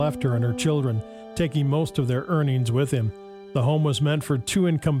left her and her children, taking most of their earnings with him. The home was meant for a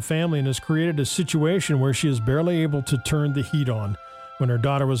two-income family and has created a situation where she is barely able to turn the heat on. When her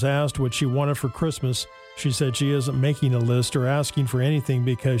daughter was asked what she wanted for Christmas, she said she isn't making a list or asking for anything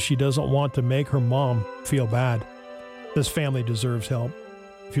because she doesn't want to make her mom feel bad. This family deserves help.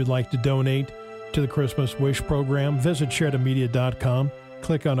 If you'd like to donate to the Christmas Wish program, visit SheridanMedia.com,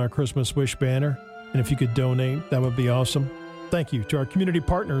 click on our Christmas Wish banner, and if you could donate, that would be awesome. Thank you to our community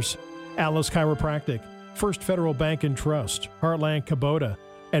partners, Atlas Chiropractic, First Federal Bank and Trust, Heartland Kubota,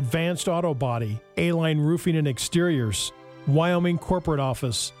 Advanced Auto Body, A-Line Roofing and Exteriors, Wyoming Corporate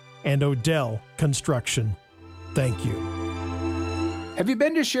Office, and Odell Construction. Thank you. Have you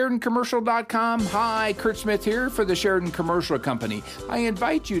been to SheridanCommercial.com? Hi, Kurt Smith here for the Sheridan Commercial Company. I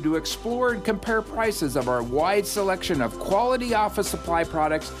invite you to explore and compare prices of our wide selection of quality office supply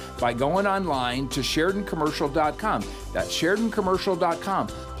products by going online to SheridanCommercial.com. That's SheridanCommercial.com.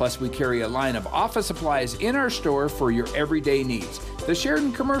 Plus, we carry a line of office supplies in our store for your everyday needs. The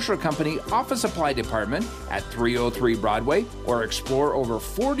Sheridan Commercial Company Office Supply Department at 303 Broadway, or explore over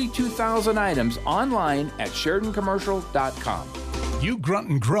 42,000 items online at SheridanCommercial.com. You grunt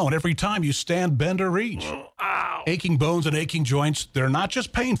and groan every time you stand, bend, or reach. Ow. Aching bones and aching joints, they're not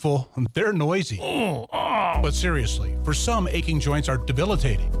just painful, they're noisy. But seriously, for some, aching joints are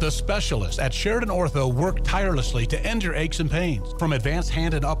debilitating. The specialists at Sheridan Ortho work tirelessly to end your aches and pains. From advanced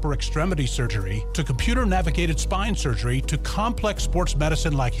hand and upper extremity surgery to computer-navigated spine surgery to complex sports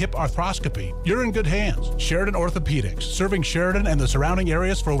medicine like hip arthroscopy, you're in good hands. Sheridan Orthopedics, serving Sheridan and the surrounding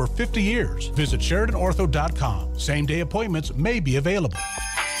areas for over 50 years. Visit SheridanOrtho.com. Same-day appointments may be available.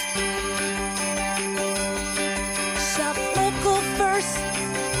 Shop local first.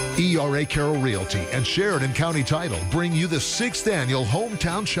 ERA Carroll Realty and Sheridan County Title bring you the 6th annual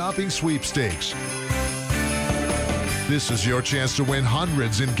Hometown Shopping Sweepstakes. This is your chance to win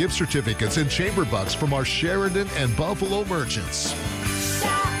hundreds in gift certificates and chamber bucks from our Sheridan and Buffalo merchants.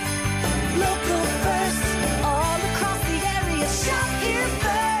 Shop local first. All across the area. Shop here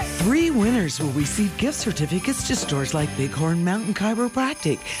first. 3 winners will receive gift certificates to stores like Bighorn Mountain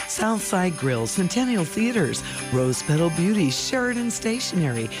Chiropractic, Southside Grill, Centennial Theaters, Rose Petal Beauty, Sheridan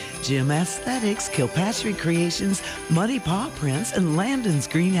Stationery, Gym Aesthetics, Kilpatrick Creations, Muddy Paw Prints, and Landon's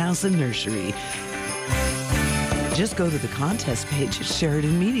Greenhouse and Nursery. Just go to the contest page at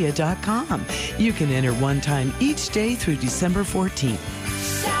SheridanMedia.com. You can enter one time each day through December 14th.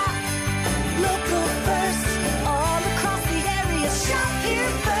 Shop local first. All across the area. Shop here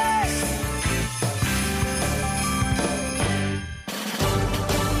first.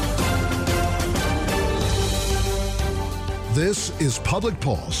 This is Public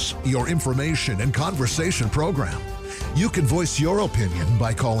Pulse, your information and conversation program. You can voice your opinion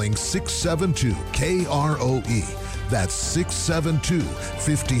by calling 672-KROE. That's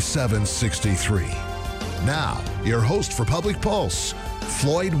 672-5763. Now, your host for Public Pulse,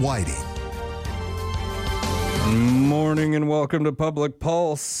 Floyd Whiting. Morning and welcome to Public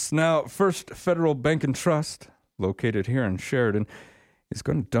Pulse. Now, First Federal Bank and Trust, located here in Sheridan, is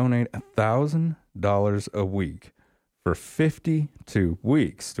going to donate $1,000 a week for 52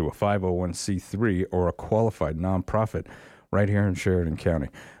 weeks to a 501c3 or a qualified nonprofit right here in Sheridan County.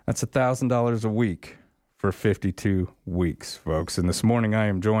 That's $1,000 a week for 52 weeks, folks. And this morning I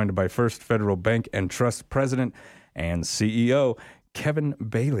am joined by First Federal Bank and Trust President and CEO Kevin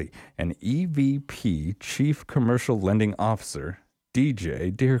Bailey and EVP Chief Commercial Lending Officer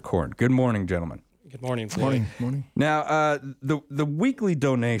DJ Dearcorn. Good morning, gentlemen. Good morning. Floyd. Morning. Now, the weekly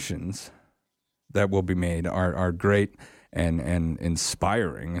donations that will be made are great and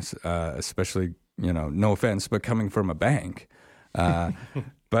inspiring, especially, no offense, but coming from a bank.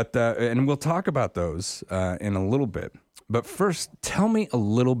 But and we'll talk about those in a little bit. But first, tell me a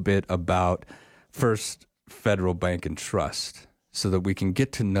little bit about First Federal Bank and Trust so that we can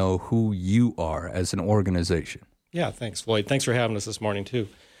get to know who you are as an organization. Yeah, thanks, Floyd. Thanks for having us this morning, too.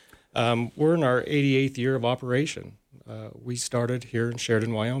 We're in our 88th year of operation. We started here in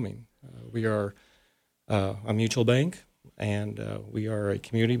Sheridan, Wyoming. We are a mutual bank, and we are a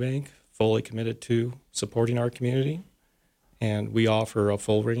community bank fully committed to supporting our community. And we offer a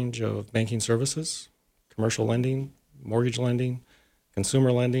full range of banking services, commercial lending, mortgage lending,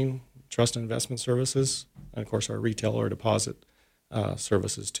 consumer lending, trust and investment services, and, of course, our retail or deposit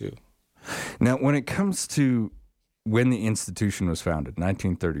services, too. Now, when it comes to when the institution was founded,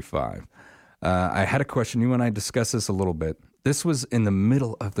 1935, I had a question. You and I discussed this a little bit. This was in the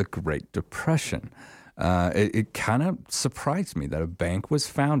middle of the Great Depression. It kind of surprised me that a bank was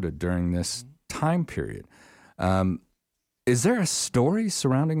founded during this time period. Is there a story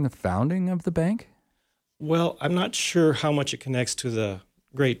surrounding the founding of the bank? Well, I'm not sure how much it connects to the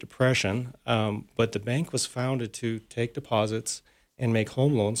Great Depression, but the bank was founded to take deposits and make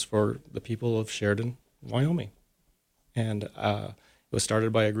home loans for the people of Sheridan, Wyoming. And it was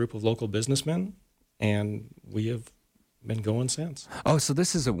started by a group of local businessmen, and we have been going since. Oh, so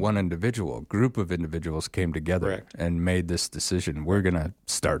this isn't one individual. A group of individuals came together Correct. and made this decision. We're going to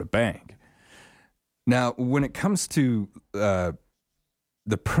start a bank. Now, when it comes to the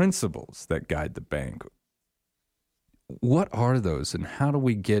principles that guide the bank, what are those, and how do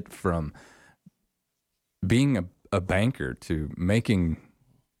we get from being a banker to making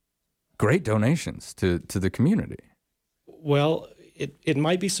great donations to the community? Well, it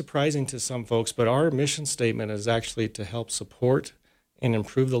might be surprising to some folks, but our mission statement is actually to help support and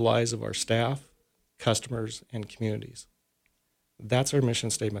improve the lives of our staff, customers, and communities. That's our mission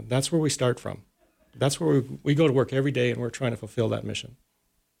statement. That's where we start from. That's where we go to work every day, and we're trying to fulfill that mission.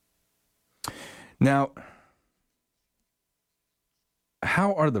 Now,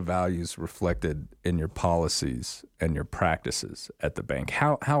 how are the values reflected in your policies and your practices at the bank?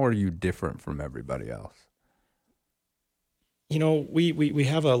 How are you different from everybody else? You know, we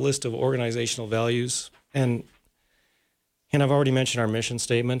have a list of organizational values, and I've already mentioned our mission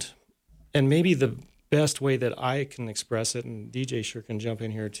statement. And maybe the best way that I can express it, and DJ sure can jump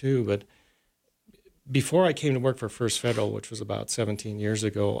in here too, but before I came to work for First Federal, which was about 17 years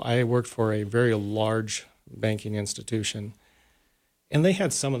ago, I worked for a very large banking institution, and they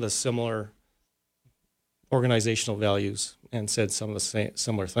had some of the similar organizational values and said some of the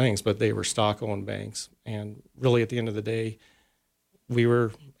similar things, but they were stock-owned banks. And really, at the end of the day, we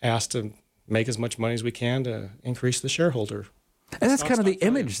were asked to make as much money as we can to increase the shareholder. And that's kind of the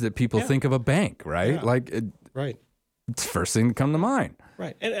image that people think of a bank, right? Yeah. Like, Right. it's the first thing to come to mind.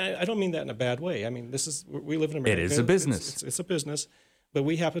 Right. And I don't mean that in a bad way. I mean, we live in America. It is a business. It's a business, but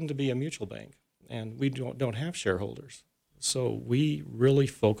we happen to be a mutual bank, and we don't have shareholders. So we really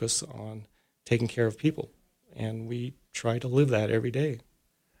focus on taking care of people, and we try to live that every day.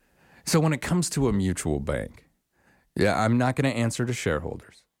 So when it comes to a mutual bank, I'm not going to answer to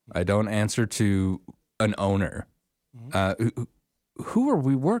shareholders. I don't answer to an owner. Who are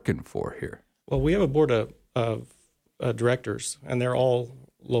we working for here? Well, we have a board of directors, and they're all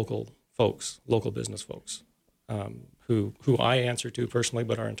local folks, local business folks, who I answer to personally,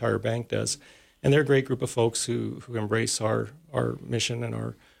 but our entire bank does. And they're a great group of folks who embrace our mission and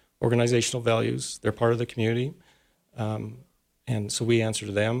our organizational values. They're part of the community. And so we answer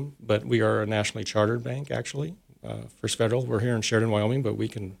to them, but we are a nationally chartered bank, actually. First Federal, we're here in Sheridan, Wyoming, but we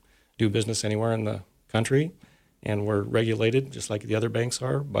can do business anywhere in the country. And we're regulated, just like the other banks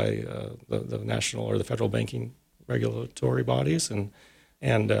are, by the national or the federal banking regulatory bodies. And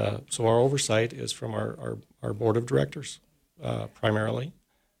so our oversight is from our board of directors, primarily.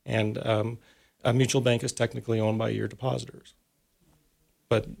 And a mutual bank is technically owned by your depositors,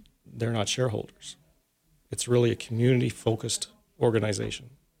 but they're not shareholders. It's really a community-focused organization,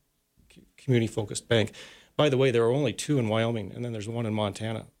 community-focused bank. By the way, there are only 2 in Wyoming, and then there's 1 in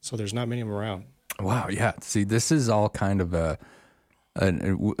Montana, so there's not many of them around. Wow, yeah. See, this is all kind of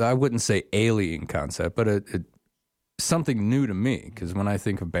I wouldn't say alien concept, but something new to me, because when I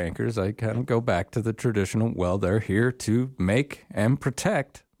think of bankers, I kind of go back to the traditional, well, they're here to make and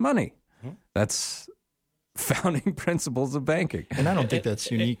protect money. Mm-hmm. That's founding principles of banking. And I don't think that's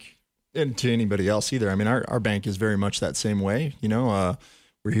unique to anybody else either. I mean, our bank is very much that same way. You know,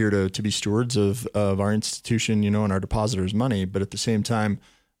 we're here to be stewards of our institution, you know, and our depositors' money. But at the same time,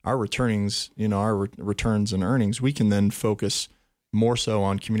 our returns and earnings, we can then focus more so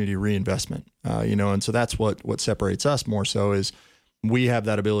on community reinvestment, and so that's what separates us more so is we have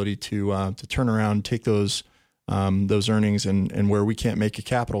that ability to turn around, take those earnings and where we can't make a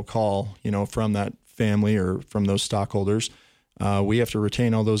capital call, from that family or from those stockholders, we have to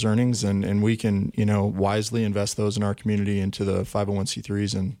retain all those earnings and we can, wisely invest those in our community into the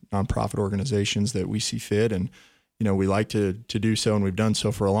 501c3s and nonprofit organizations that we see fit. And, we like to do so, and we've done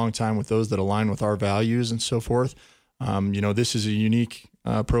so for a long time with those that align with our values and so forth. This is a unique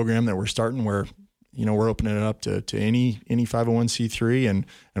program that we're starting where, we're opening it up to any 501c3,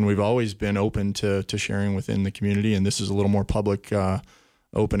 and we've always been open to sharing within the community. And this is a little more public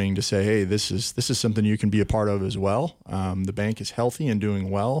opening to say, hey, this is something you can be a part of as well. The bank is healthy and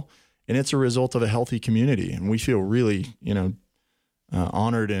doing well, and it's a result of a healthy community. And we feel really,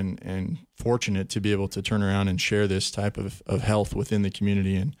 honored and fortunate to be able to turn around and share this type of health within the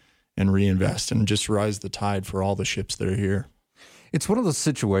community and reinvest and just rise the tide for all the ships that are here. It's one of those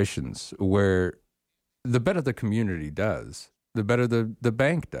situations where the better the community does, the better the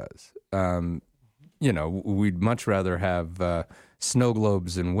bank does. we'd much rather have snow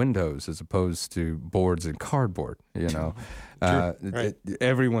globes and windows as opposed to boards and cardboard. Right.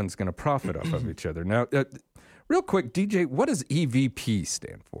 Everyone's going to profit off of each other. Now, real quick, DJ, what does EVP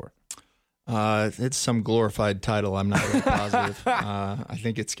stand for? It's some glorified title. I'm not really positive. I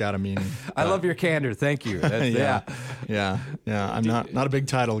think it's got a meaning. I love your candor. Thank you. Yeah. I'm not a big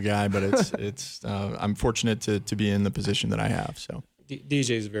title guy, but it's. I'm fortunate to be in the position that I have. So.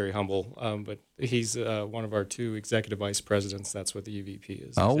 DJ is very humble, but he's one of our 2 executive vice presidents. That's what the EVP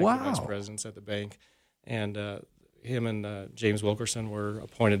is. Oh, wow. Vice presidents at the bank. And him and James Wilkerson were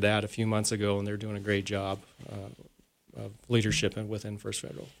appointed that a few months ago, and they're doing a great job of leadership within First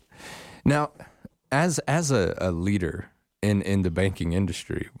Federal. Now, as a leader in the banking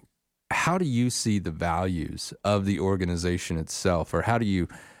industry, how do you see the values of the organization itself, or how do you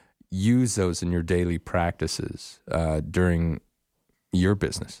use those in your daily practices during your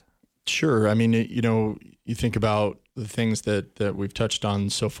business? Sure. I mean, you think about the things that we've touched on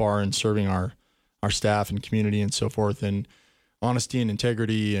so far in serving our staff and community and so forth, and honesty and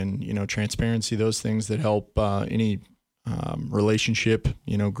integrity and, transparency, those things that help any relationship,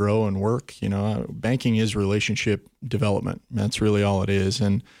 grow and work. Banking is relationship development. That's really all it is.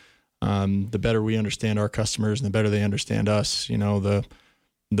 And the better we understand our customers and the better they understand us, the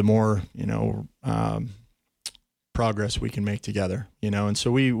more, progress we can make together, and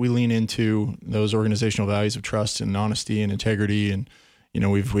so we lean into those organizational values of trust and honesty and integrity. And,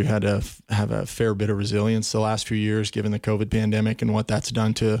 we've had to have a fair bit of resilience the last few years, given the COVID pandemic and what that's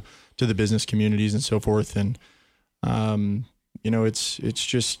done to the business communities and so forth. And, it's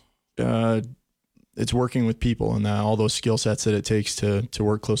just, it's working with people and all those skill sets that it takes to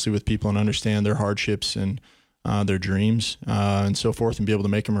work closely with people and understand their hardships and their dreams and so forth, and be able to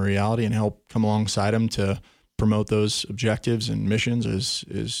make them a reality and help come alongside them to promote those objectives and missions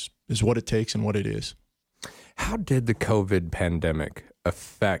is what it takes and what it is. How did the COVID pandemic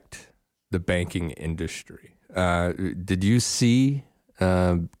affect the banking industry? Did you see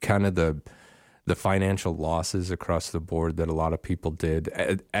kind of the financial losses across the board that a lot of people did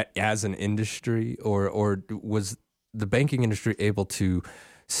as an industry, or was the banking industry able to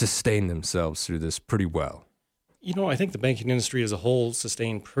sustain themselves through this pretty well? I think the banking industry as a whole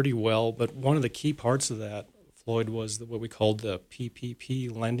sustained pretty well, but one of the key parts of that, Floyd, was what we called the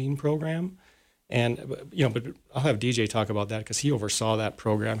PPP lending program. And, but I'll have DJ talk about that because he oversaw that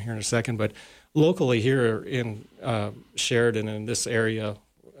program here in a second. But locally here in Sheridan and this area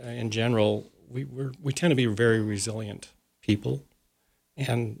in general, we tend to be very resilient people.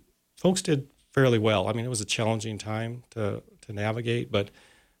 And folks did fairly well. I mean, it was a challenging time to navigate, but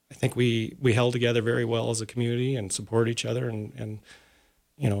I think we held together very well as a community and supported each other. And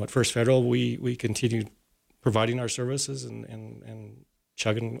at First Federal, we continued providing our services and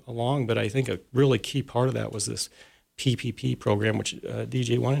chugging along. But I think a really key part of that was this PPP program, which,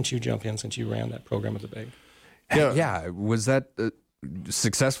 DJ, why don't you jump in since you ran that program at the bank? Yeah. Was that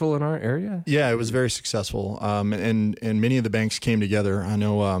successful in our area? Yeah, it was very successful. And many of the banks came together. I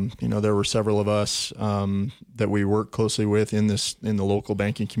know, there were several of us that we worked closely with in the local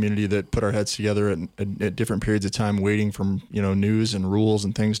banking community that put our heads together at different periods of time, waiting for, news and rules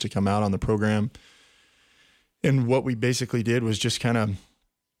and things to come out on the program. And what we basically did was just kind of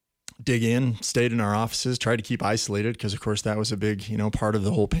dig in, stayed in our offices, tried to keep isolated because, of course, that was a big, part of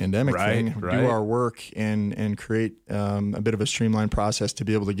the whole pandemic thing. Right. Do our work and create a bit of a streamlined process to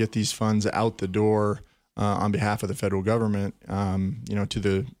be able to get these funds out the door on behalf of the federal government, to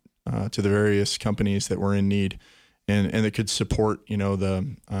the various companies that were in need and that could support,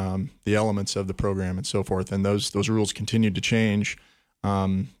 the elements of the program and so forth. And those rules continued to change.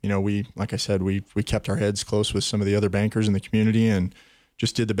 Like I said, we kept our heads close with some of the other bankers in the community and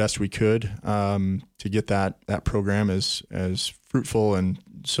just did the best we could to get that program as fruitful and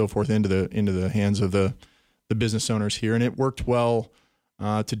so forth into the hands of the business owners here. And it worked well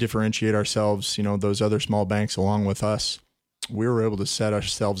to differentiate ourselves. Those other small banks along with us, we were able to set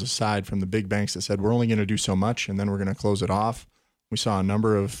ourselves aside from the big banks that said we're only going to do so much and then we're going to close it off. We saw a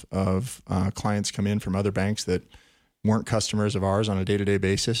number of clients come in from other banks that weren't customers of ours on a day-to-day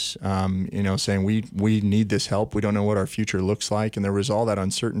basis, saying we need this help. We don't know what our future looks like. And there was all that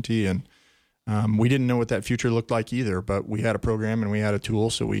uncertainty. And we didn't know what that future looked like either, but we had a program and we had a tool.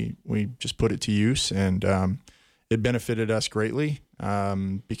 So we just put it to use. And it benefited us greatly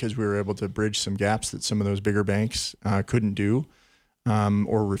because we were able to bridge some gaps that some of those bigger banks couldn't do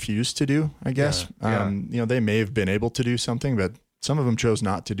or refused to do, I guess. Yeah. They may have been able to do something, but some of them chose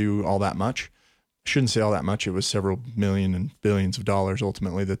not to do all that much. Shouldn't say all that much. It was several million and billions of dollars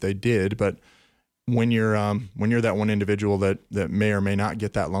ultimately that they did, but when you're that one individual that may or may not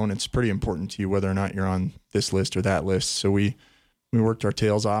get that loan, it's pretty important to you whether or not you're on this list or that list. So we worked our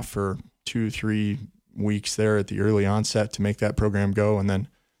tails off for 2-3 weeks there at the early onset to make that program go. And then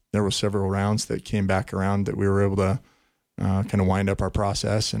there were several rounds that came back around that we were able to kind of wind up our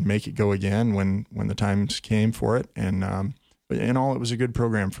process and make it go again when the times came for it. And but in all, it was a good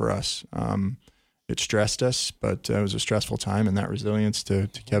program for us. It stressed us, but it was a stressful time, and that resilience to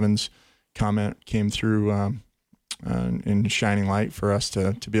Kevin's comment came through in shining light for us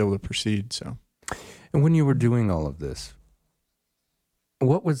to be able to proceed. So, and when you were doing all of this,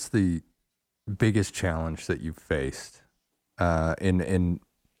 what was the biggest challenge that you faced in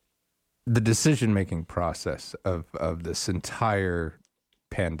the decision-making process of this entire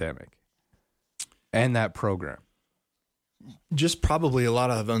pandemic and that program? Just probably a lot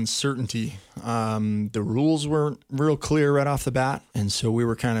of uncertainty. The rules weren't real clear right off the bat, and so we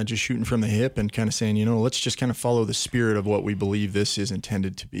were kind of just shooting from the hip and kind of saying, let's just kind of follow the spirit of what we believe this is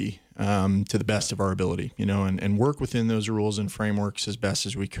intended to be, to the best of our ability, and work within those rules and frameworks as best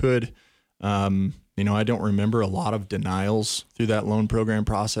as we could. I don't remember a lot of denials through that loan program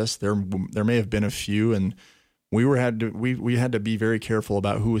process. There may have been a few, and we had to be very careful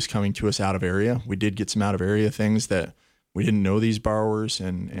about who was coming to us out of area. We did get some out of area things that we didn't know these borrowers,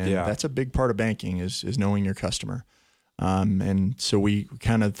 and that's a big part of banking is knowing your customer. And so we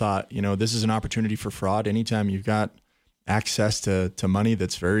kind of thought, this is an opportunity for fraud. Anytime you've got access to money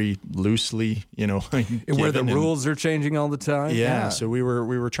that's very loosely, where the rules are changing all the time. Yeah. So we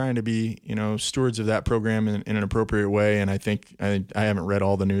were trying to be, stewards of that program in an appropriate way. And I think I haven't read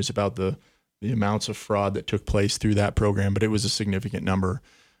all the news about the amounts of fraud that took place through that program, but it was a significant number.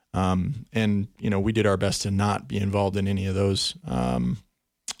 And we did our best to not be involved in any of those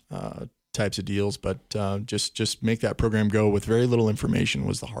types of deals, but just make that program go with very little information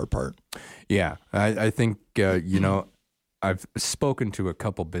was the hard part. Yeah, I think I've spoken to a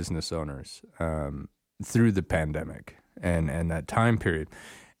couple business owners through the pandemic and that time period,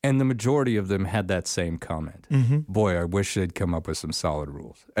 and the majority of them had that same comment. Mm-hmm. Boy, I wish they'd come up with some solid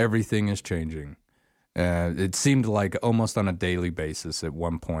rules. Everything is changing. It seemed like almost on a daily basis at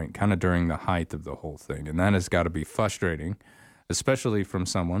one point, kind of during the height of the whole thing. And that has got to be frustrating, especially from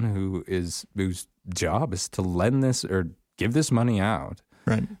someone whose job is to lend this or give this money out,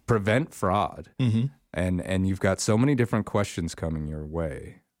 right? Prevent fraud. Mm-hmm. And you've got so many different questions coming your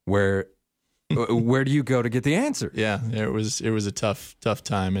way. Where do you go to get the answer? Yeah, it was a tough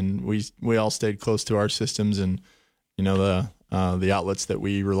time, and we all stayed close to our systems and the outlets that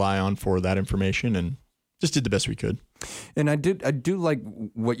we rely on for that information, and just did the best we could. And I do like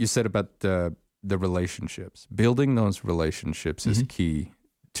what you said about the relationships. Building those relationships is key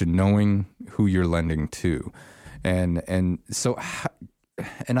to knowing who you're lending to, and so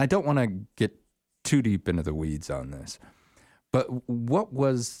I don't want to get too deep into the weeds on this, but what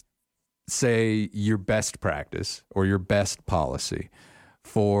was, say, your best practice or your best policy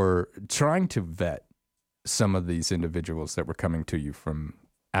for trying to vet some of these individuals that were coming to you from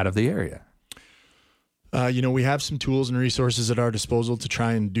out of the area? We have some tools and resources at our disposal to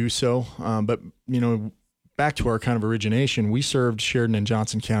try and do so. But back to our kind of origination, we served Sheridan and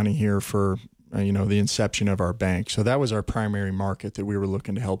Johnson County here for, the inception of our bank. So that was our primary market that we were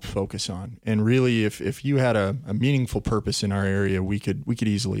looking to help focus on. And really, if you had a meaningful purpose in our area, we could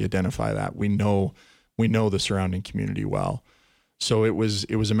easily identify that. We know the surrounding community well. So it was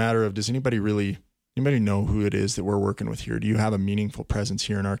a matter of, does anybody know who it is that we're working with here? Do you have a meaningful presence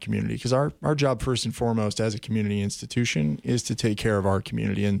here in our community? Because our job, first and foremost, as a community institution, is to take care of our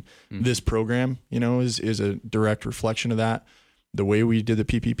community. And this program, is a direct reflection of that. The way we did the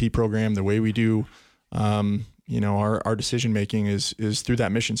PPP program, the way we do, our decision making is through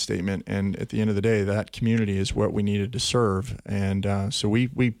that mission statement. And at the end of the day, that community is what we needed to serve. And so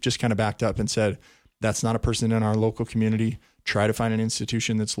we just kind of backed up and said, that's not a person in our local community. Try to find an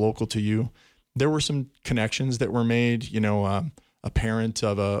institution that's local to you. There were some connections that were made, a parent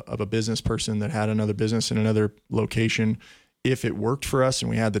of a business person that had another business in another location. If it worked for us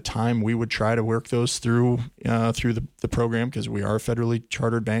and we had the time, we would try to work those through the program, because we are a federally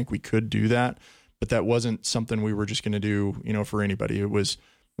chartered bank. We could do that, but that wasn't something we were just going to do, for anybody. It was,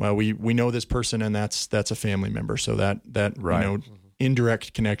 well, we know this person and that's a family member. So that right.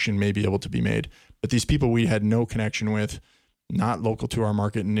 Indirect connection may be able to be made, but these people we had no connection with, not local to our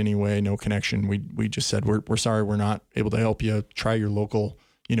market in any way, no connection. We just said, we're sorry, we're not able to help you. Try your local,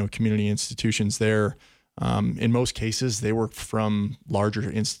 community institutions there. In most cases, they were from larger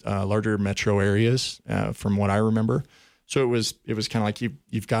metro areas, from what I remember. So it was kind of like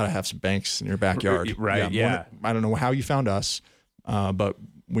you've got to have some banks in your backyard. Right. Yeah. I don't know how you found us, but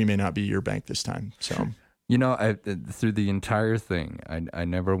we may not be your bank this time. So, you know, through the entire thing, I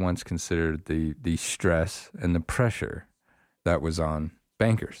never once considered the stress and the pressure that was on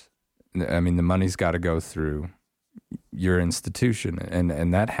bankers. I mean, the money's got to go through your institution,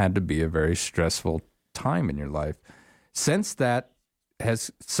 and that had to be a very stressful time in your life. Since that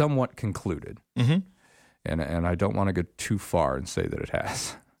has somewhat concluded, and I don't want to go too far and say that it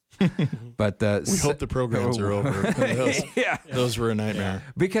has. But we hope the programs are over. Those were a nightmare.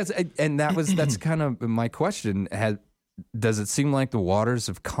 Because that's kind of my question. Does it seem like the waters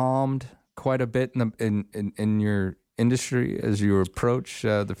have calmed quite a bit in your industry as you approach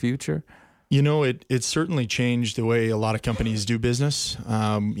the future? You know, it certainly changed the way a lot of companies do business.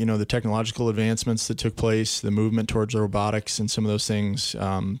 You know, the technological advancements that took place, the movement towards robotics and some of those things,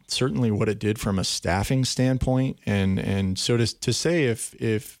 certainly what it did from a staffing standpoint. And so to say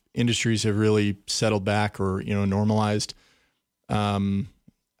if industries have really settled back or, you know, normalized,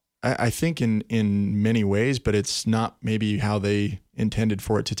 I think in many ways, but it's not maybe how they intended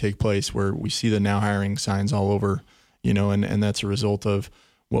for it to take place, where we see the now hiring signs all over, you know, and that's a result of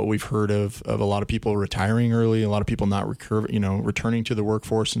what we've heard of a lot of people retiring early, a lot of people not returning to the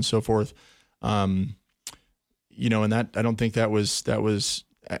workforce and so forth. You know, and that, I don't think that was,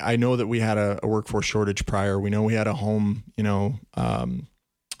 I know that we had a workforce shortage prior. We know we had a home, you know, a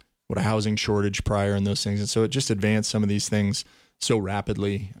housing shortage prior and those things. And so it just advanced some of these things so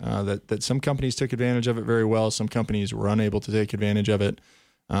rapidly that some companies took advantage of it very well. Some companies were unable to take advantage of it.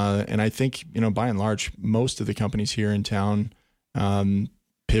 And I think, you know, by and large, most of the companies here in town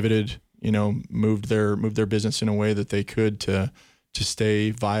pivoted, you know, moved their business in a way that they could to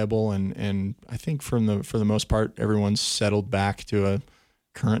stay viable. And I think for the most part, everyone's settled back to a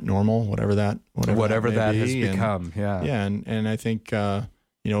current normal, whatever that has become. Yeah. Yeah. And I think,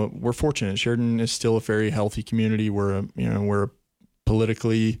 you know, we're fortunate. Sheridan is still a very healthy community. We're a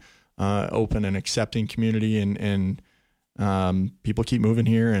politically open and accepting community, and people keep moving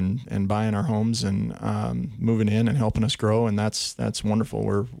here and buying our homes and moving in and helping us grow, and that's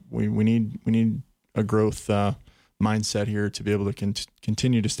wonderful. We need a growth mindset here to be able to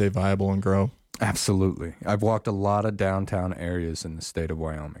continue to stay viable and grow. Absolutely. I've walked a lot of downtown areas in the state of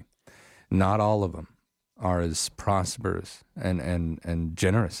Wyoming. Not all of them are as prosperous and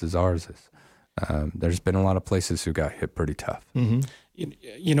generous as ours is. There's been a lot of places who got hit pretty tough. Mm-hmm.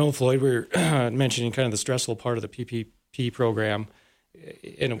 You know, Floyd, we were mentioning kind of the stressful part of the PPP program,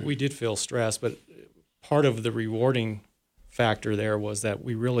 and we did feel stress, but part of the rewarding factor there was that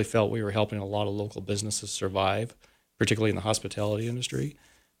we really felt we were helping a lot of local businesses survive, particularly in the hospitality industry.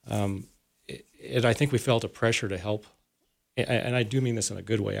 And I think we felt a pressure to help, and I do mean this in a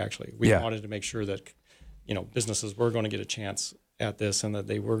good way, actually. We wanted to make sure that, you know, businesses were going to get a chance at this and that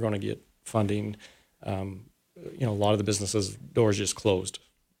they were going to get funding. You know, a lot of the businesses' doors just closed,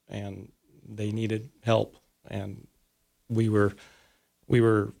 and they needed help. And it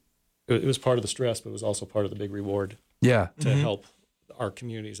was part of the stress, but it was also part of the big reward. Yeah. To help our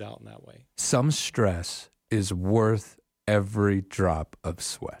communities out in that way. Some stress is worth every drop of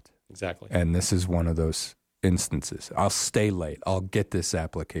sweat. Exactly. And this is one of those instances. I'll stay late. I'll get this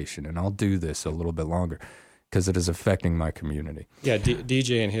application, and I'll do this a little bit longer because it is affecting my community. Yeah,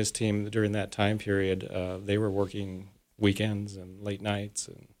 DJ and his team during that time period, they were working weekends and late nights,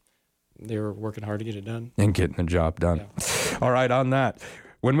 and they were working hard to get it done. And getting the job done. Yeah. All right, on that,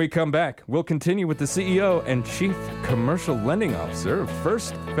 when we come back, we'll continue with the CEO and Chief Commercial Lending Officer of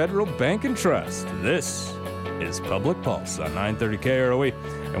First Federal Bank and Trust. This is Public Pulse on 930 KROE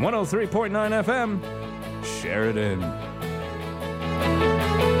and 103.9 FM, Sheridan.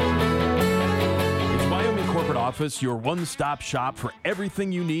 Corporate Office, your one-stop shop for everything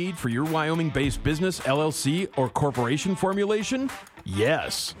you need for your Wyoming-based business, LLC, or corporation formulation?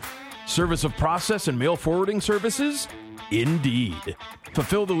 Yes. Service of process and mail forwarding services? Indeed.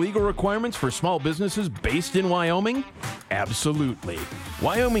 Fulfill the legal requirements for small businesses based in Wyoming? Absolutely.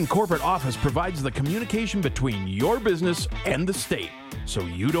 Wyoming Corporate Office provides the communication between your business and the state, so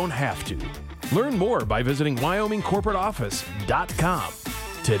you don't have to. Learn more by visiting WyomingCorporateOffice.com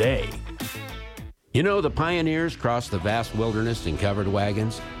today. You know, the pioneers crossed the vast wilderness in covered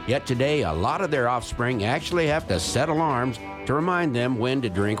wagons, yet today a lot of their offspring actually have to set alarms to remind them when to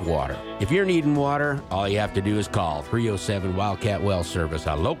drink water. If you're needing water, all you have to do is call 307 Wildcat Well Service,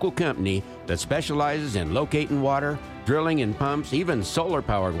 a local company that specializes in locating water, drilling in pumps, even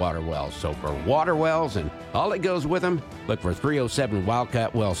solar-powered water wells. So for water wells and all that goes with them, look for 307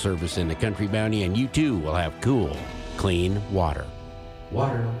 Wildcat Well Service in the Country Bounty, and you too will have cool, clean water.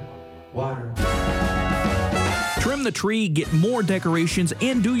 Water. Trim the tree, get more decorations,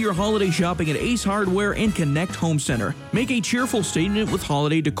 and do your holiday shopping at Ace Hardware and Connect Home Center. Make a cheerful statement with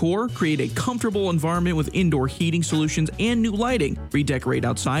holiday decor, create a comfortable environment with indoor heating solutions and new lighting, redecorate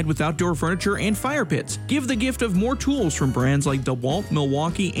outside with outdoor furniture and fire pits. Give the gift of more tools from brands like DeWalt,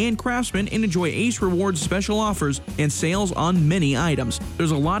 Milwaukee, and Craftsman, and enjoy Ace Rewards special offers and sales on many items. There's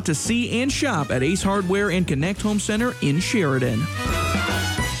a lot to see and shop at Ace Hardware and Connect Home Center in Sheridan.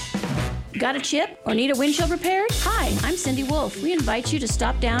 Got a chip or need a windshield repaired? Hi, I'm Cindy Wolf. We invite you to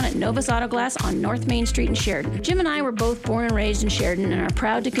stop down at Novus Auto Glass on North Main Street in Sheridan. Jim and I were both born and raised in Sheridan and are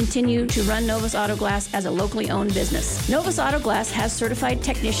proud to continue to run Novus Auto Glass as a locally owned business. Novus Auto Glass has certified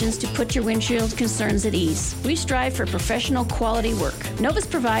technicians to put your windshield concerns at ease. We strive for professional quality work. Novus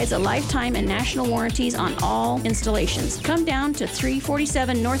provides a lifetime and national warranties on all installations. Come down to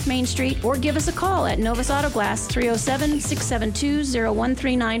 347 North Main Street or give us a call at Novus Auto Glass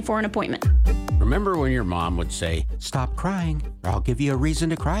 307-672-0139 for an appointment. Remember when your mom would say, "Stop crying, or I'll give you a reason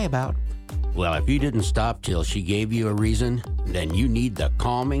to cry about"? Well, if you didn't stop till she gave you a reason, then you need the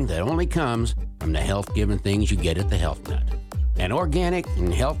calming that only comes from the health-giving things you get at the Health Nut. An organic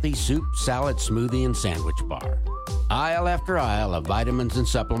and healthy soup, salad, smoothie, and sandwich bar. Aisle after aisle of vitamins and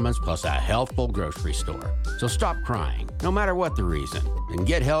supplements, plus a healthful grocery store. So stop crying, no matter what the reason, and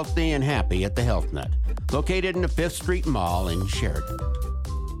get healthy and happy at the Health Nut, located in the 5th Street Mall in Sheridan.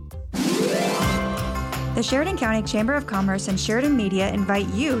 The Sheridan County Chamber of Commerce and Sheridan Media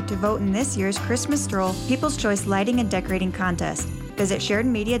invite you to vote in this year's Christmas Stroll People's Choice Lighting and Decorating Contest. Visit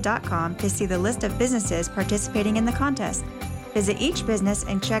SheridanMedia.com to see the list of businesses participating in the contest. Visit each business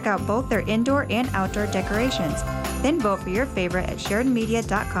and check out both their indoor and outdoor decorations. Then vote for your favorite at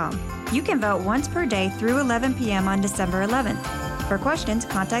SheridanMedia.com. You can vote once per day through 11 p.m. on December 11th. For questions,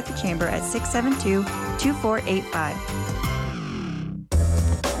 contact the Chamber at 672-2485.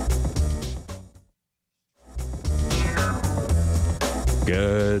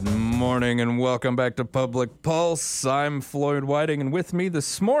 Good morning and welcome back to Public Pulse. I'm Floyd Whiting, and with me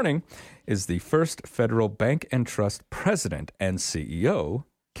this morning is the First Federal Bank and Trust President and CEO,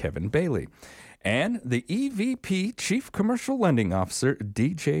 Kevin Bailey, and the EVP Chief Commercial Lending Officer,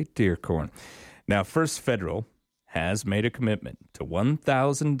 DJ Dearcorn. Now, First Federal has made a commitment to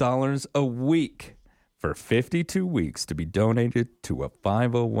 $1,000 a week for 52 weeks to be donated to a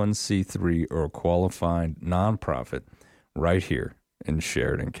 501c3 or qualified nonprofit right here in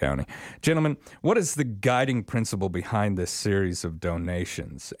Sheridan County. Gentlemen, what is the guiding principle behind this series of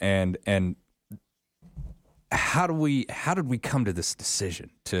donations, and how did we come to this decision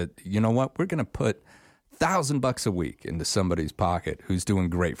to, you know what, we're going to put $1,000 a week into somebody's pocket who's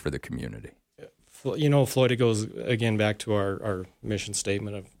doing great for the community? You know, Floyd, it goes again back to our mission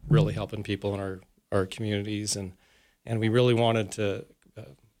statement of really helping people in our communities, and we really wanted to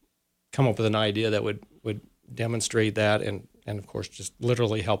come up with an idea that would demonstrate that and of course just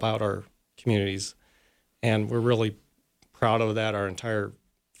literally help out our communities. And we're really proud of that. Our entire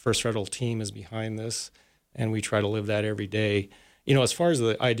First Federal team is behind this, and we try to live that every day. You know, as far as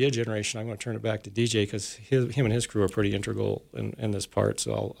the idea generation, I'm going to turn it back to DJ because him and his crew are pretty integral in this part.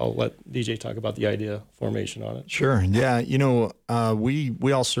 So I'll let DJ talk about the idea formation on it. Sure. Yeah. You know,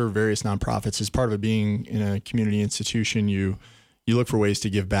 we all serve various nonprofits. As part of it being in a community institution, you look for ways to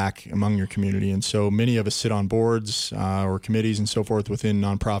give back among your community. And so many of us sit on boards or committees and so forth within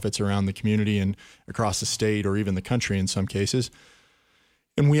nonprofits around the community and across the state or even the country in some cases.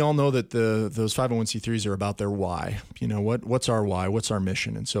 And we all know that those 501c3s are about their why. You know, what's our why? What's our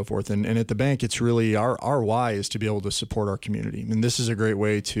mission and so forth? And at the bank, it's really our why is to be able to support our community. And this is a great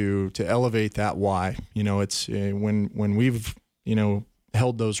way to elevate that why. You know, it's when we've, you know,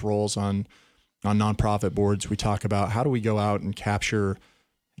 held those roles on nonprofit boards, we talk about how do we go out and capture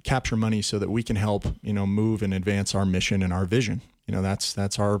money so that we can help, you know, move and advance our mission and our vision. You know,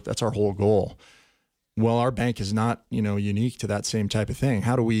 that's our whole goal. Well, our bank is not, you know, unique to that same type of thing.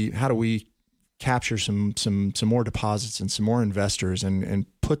 How do we capture some more deposits and some more investors and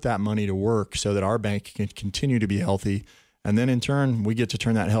put that money to work so that our bank can continue to be healthy, and then in turn we get to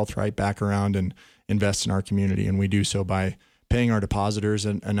turn that health right back around and invest in our community, and we do so by paying our depositors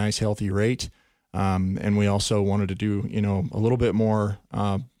a nice healthy rate. And we also wanted to do, you know, a little bit more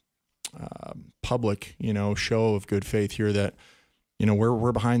public, you know, show of good faith here that, you know,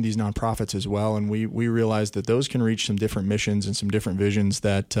 we're behind these nonprofits as well, and we realize that those can reach some different missions and some different visions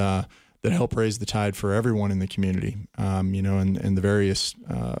that help raise the tide for everyone in the community, you know, and the various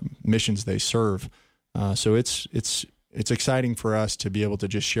missions they serve. So it's exciting for us to be able to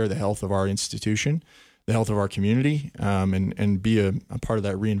just share the health of our institution, the health of our community, and be a part of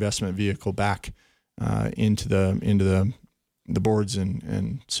that reinvestment vehicle back into the boards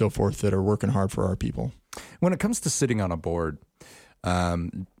and so forth that are working hard for our people. When it comes to sitting on a board,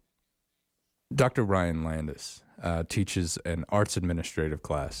 Dr. Ryan Landis teaches an arts administrative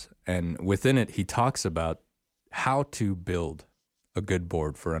class, and within it, he talks about how to build a good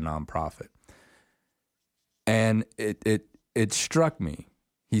board for a nonprofit. And it struck me.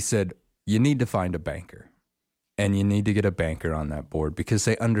 He said, you need to find a banker, and you need to get a banker on that board because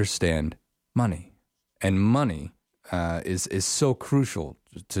they understand money. And money is so crucial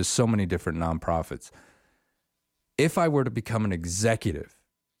to so many different nonprofits. If I were to become an executive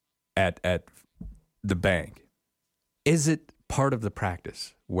at the bank, is it part of the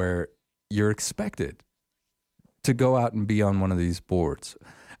practice where you're expected to go out and be on one of these boards?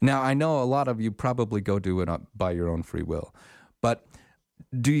 Now, I know a lot of you probably go do it by your own free will, but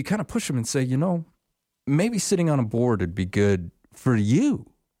do you kind of push them and say, maybe sitting on a board would be good for you?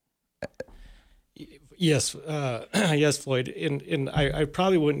 Yes, yes, Floyd. And I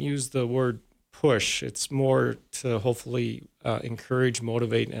probably wouldn't use the word push. It's more to hopefully encourage,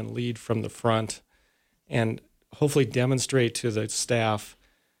 motivate, and lead from the front, and hopefully demonstrate to the staff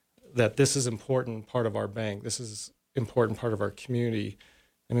that this is an important part of our bank. This is an important part of our community.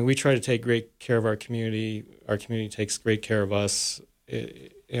 I mean, we try to take great care of our community. Our community takes great care of us.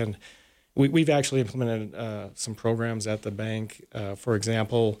 And we've actually implemented some programs at the bank. For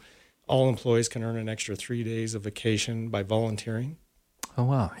example, all employees can earn an extra 3 days of vacation by volunteering. Oh,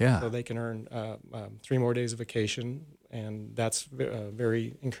 wow, yeah. So they can earn 3 more days of vacation, and that's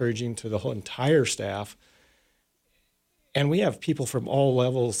very encouraging to the whole entire staff. And we have people from all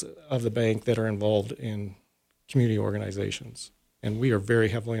levels of the bank that are involved in community organizations, and we are very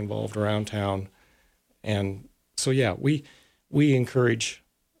heavily involved around town. And so, yeah, we encourage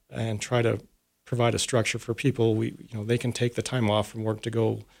and try to provide a structure for people. They can take the time off from work to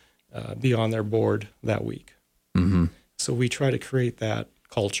go be on their board that week. Mm-hmm. So we try to create that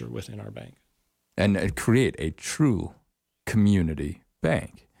culture within our bank. And create a true community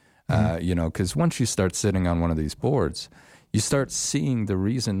bank. Because once you start sitting on one of these boards, you start seeing the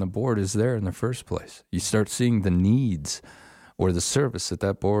reason the board is there in the first place. You start seeing the needs or the service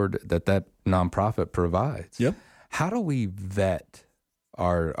that board, that nonprofit provides. Yep. How do we vet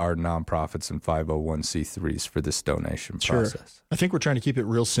our nonprofits and 501c3s for this donation process? I think we're trying to keep it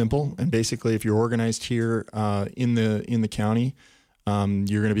real simple. And basically, if you're organized here in the county,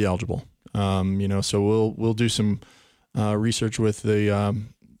 you're going to be eligible. So we'll do some research with the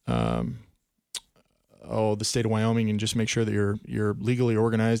state of Wyoming and just make sure that you're legally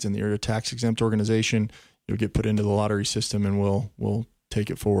organized and that you're a tax exempt organization. You'll get put into the lottery system, and we'll take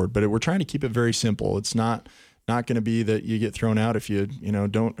it forward. But we're trying to keep it very simple. It's not going to be that you get thrown out if you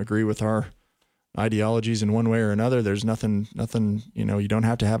don't agree with our ideologies in one way or another. There's nothing, you don't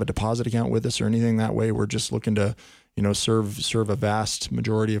have to have a deposit account with us or anything that way. We're just looking to, serve a vast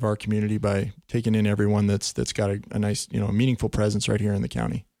majority of our community by taking in everyone that's got a nice, meaningful presence right here in the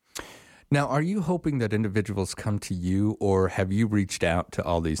county. Now, are you hoping that individuals come to you, or have you reached out to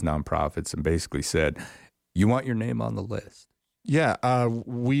all these nonprofits and basically said, you want your name on the list? Yeah,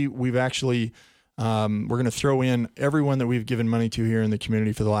 we've actually, we're going to throw in everyone that we've given money to here in the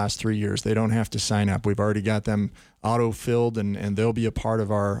community for the last 3 years. They don't have to sign up. We've already got them auto-filled, and they'll be a part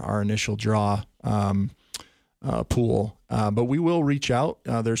of our initial draw pool. But we will reach out.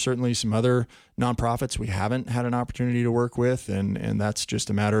 There's certainly some other nonprofits we haven't had an opportunity to work with, and that's just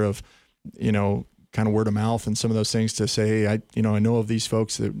a matter of, kind of word of mouth and some of those things to say, hey, I know of these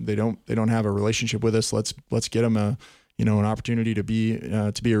folks that they don't have a relationship with us. Let's get them an opportunity to be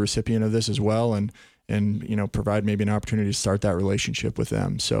a recipient of this as well, and provide maybe an opportunity to start that relationship with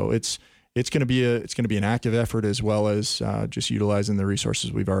them. So it's going to be an active effort, as well as just utilizing the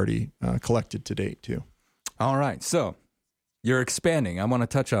resources we've already collected to date too. All right, so you're expanding. I want to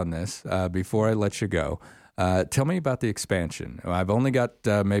touch on this before I let you go. Tell me about the expansion. I've only got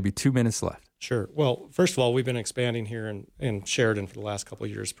maybe 2 minutes left. Sure. Well, first of all, we've been expanding here in Sheridan for the last couple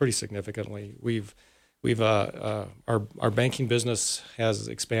of years pretty significantly. We've our banking business has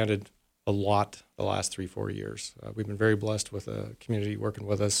expanded a lot the last 3-4 years. We've been very blessed with the community working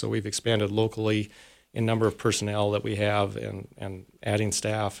with us, so we've expanded locally in number of personnel that we have, and adding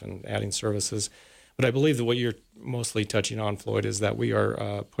staff and adding services. But I believe that what you're mostly touching on, Floyd, is that we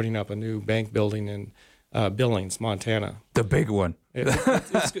are putting up a new bank building in Billings, Montana. The big one.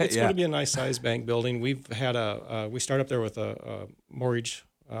 It's going to be a nice sized bank building. We've had we started up there with a mortgage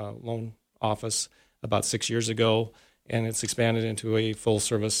loan office about 6 years ago, and it's expanded into a full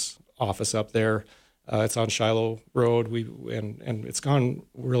service office up there. It's on Shiloh Road. And it's gone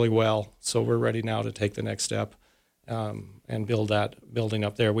really well. So we're ready now to take the next step and build that building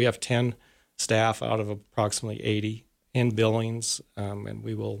up there. We have 10 staff out of approximately 80 in Billings, and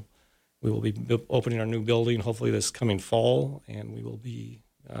we will We will be opening our new building hopefully this coming fall, and we will be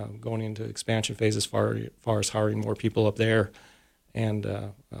going into expansion phase as far as hiring more people up there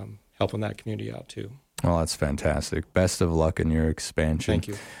and helping that community out too. Well, that's fantastic. Best of luck in your expansion. Thank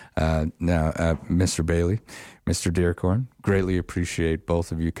you. Now, Mr. Bailey, Mr. Dearcorn, greatly appreciate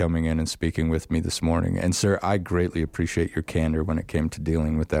both of you coming in and speaking with me this morning. And, sir, I greatly appreciate your candor when it came to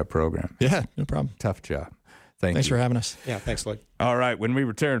dealing with that program. Yeah, no problem. Tough job. Thanks for having us. Yeah, thanks, Lloyd. All right, when we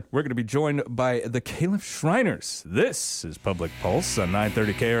return, we're going to be joined by the Kalif Shriners. This is Public Pulse on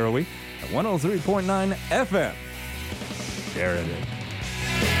 930 KROE at 103.9 FM. Sheridan.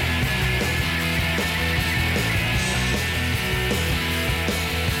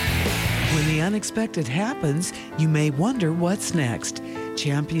 When the unexpected happens, you may wonder what's next.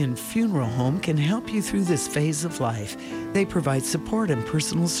 Champion Funeral Home can help you through this phase of life. They provide support and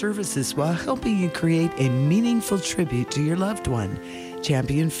personal services while helping you create a meaningful tribute to your loved one.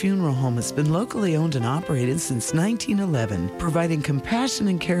 Champion Funeral Home has been locally owned and operated since 1911, providing compassion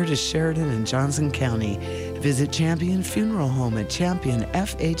and care to Sheridan and Johnson County. Visit Champion Funeral Home at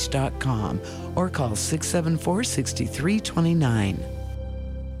championfh.com or call 674-6329.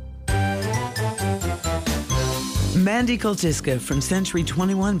 Mandy Koltiska from Century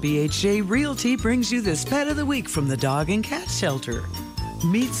 21 BHJ Realty brings you this pet of the week from the dog and cat shelter.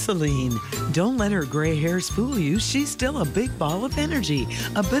 Meet Celine. Don't let her gray hairs fool you. She's still a big ball of energy.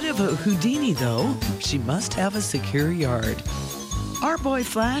 A bit of a Houdini, though. She must have a secure yard. Our boy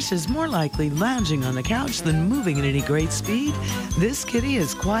Flash is more likely lounging on the couch than moving at any great speed. This kitty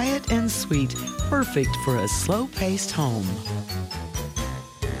is quiet and sweet, perfect for a slow-paced home.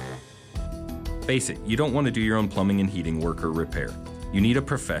 Face it, you don't want to do your own plumbing and heating work or repair. You need a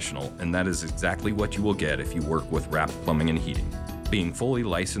professional, and that is exactly what you will get if you work with Rapp Plumbing and Heating. Being fully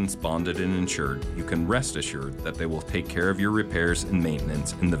licensed, bonded, and insured, you can rest assured that they will take care of your repairs and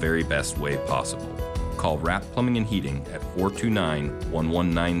maintenance in the very best way possible. Call Rapp Plumbing and Heating at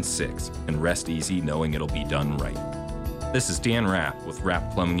 429-1196 and rest easy knowing it'll be done right. This is Dan Rapp with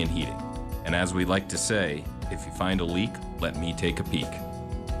Rapp Plumbing and Heating. And as we like to say, if you find a leak, let me take a peek.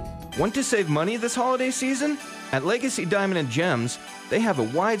 Want to save money this holiday season? At Legacy Diamond and Gems, they have a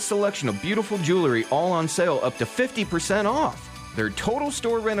wide selection of beautiful jewelry all on sale up to 50% off. Their total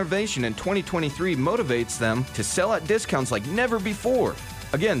store renovation in 2023 motivates them to sell at discounts like never before.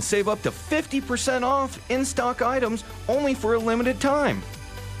 Again, save up to 50% off in-stock items only for a limited time.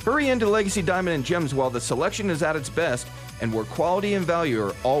 Hurry into Legacy Diamond and Gems while the selection is at its best and where quality and value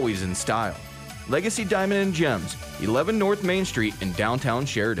are always in style. Legacy Diamond and Gems, 11 North Main Street in downtown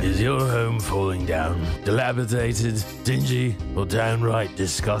Sheridan. Is your home falling down, dilapidated, dingy, or downright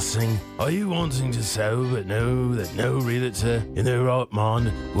disgusting? Are you wanting to sell but know that no realtor in their right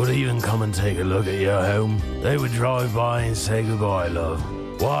mind would even come and take a look at your home? They would drive by and say goodbye, love.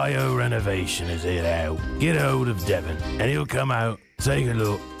 YO Renovation is here now. Get a hold of Devon and he'll come out, take a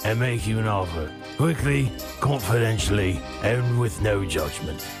look, and make you an offer. Quickly, confidentially, and with no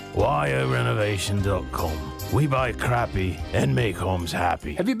judgment. YORenovation.com. We buy crappy and make homes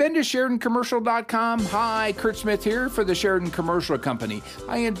happy. Have you been to SheridanCommercial.com? Hi, Kurt Smith here for the Sheridan Commercial Company.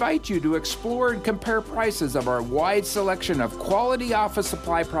 I invite you to explore and compare prices of our wide selection of quality office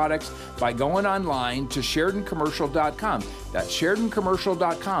supply products by going online to SheridanCommercial.com. That's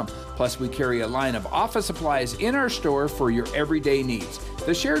SheridanCommercial.com. Plus, we carry a line of office supplies in our store for your everyday needs.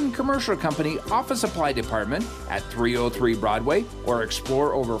 The Sheridan Commercial Company Office Supply Department at 303 Broadway, or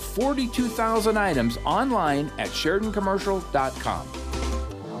explore over 42,000 items online at SheridanCommercial.com.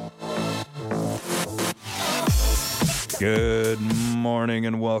 Good morning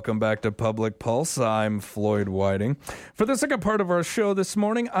and welcome back to Public Pulse. I'm Floyd Whiting. For the second part of our show this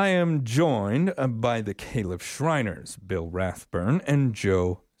morning, I am joined by the Kalif Shriners, Bill Rathburn and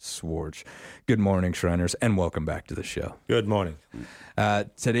Joe Swartz. Good morning, Shriners, and welcome back to the show. Good morning.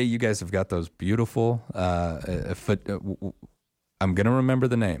 Today, you guys have got those beautiful I'm going to remember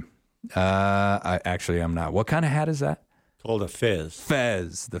the name. I'm not. What kind of hat is that? Called a fez.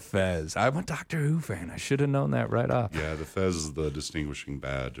 Fez, the fez. I'm a Doctor Who fan. I should have known that right off. Yeah, the fez is the distinguishing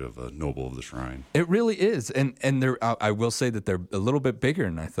badge of a noble of the shrine. It really is, and they're. I will say that they're a little bit bigger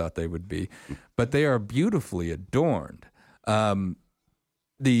than I thought they would be, but they are beautifully adorned.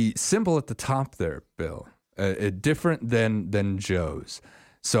 The symbol at the top there, Bill, different than Joe's.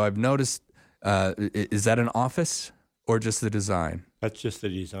 So I've noticed. Is that an office or just the design? That's just the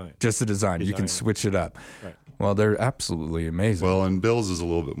design. Just the design. You can switch it up. Right. Well, they're absolutely amazing. Well, and Bill's is a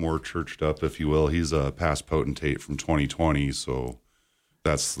little bit more churched up, if you will. He's a past potentate from 2020, so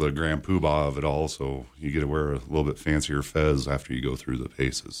that's the grand poobah of it all. So you get to wear a little bit fancier fez after you go through the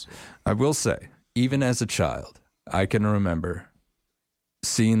paces. I will say, even as a child, I can remember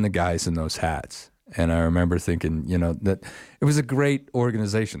seeing the guys in those hats. And I remember thinking, that it was a great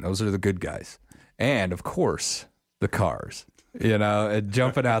organization. Those are the good guys. And, of course, the cars. And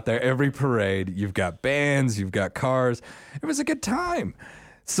jumping out there every parade. You've got bands, you've got cars. It was a good time.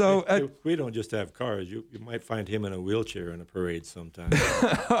 So we don't just have cars. You might find him in a wheelchair in a parade sometime.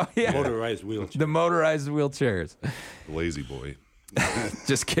 Oh, yeah. Motorized wheelchair. The motorized wheelchairs. The lazy boy.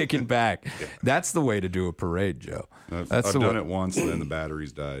 Just kicking back. Yeah. That's the way to do a parade, Joe. I've done it once, and then the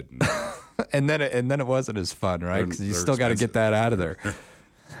batteries died. And then it wasn't as fun, right? Because you still got to get that out of there.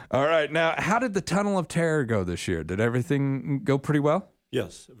 All right. Now, how did the Tunnel of Terror go this year? Did everything go pretty well?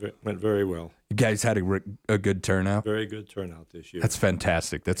 Yes, went very well. You guys had a good turnout? Very good turnout this year. That's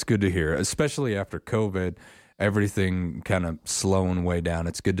fantastic. That's good to hear, especially after COVID, everything kind of slowing way down.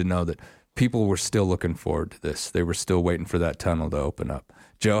 It's good to know that people were still looking forward to this. They were still waiting for that tunnel to open up.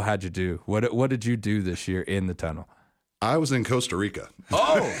 Joe, how'd you do? What did you do this year in the tunnel? I was in Costa Rica.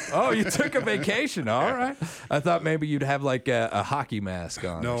 Oh, you took a vacation. All right. I thought maybe you'd have like a hockey mask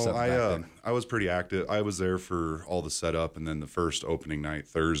on. No, or something I was pretty active. I was there for all the setup, and then the first opening night,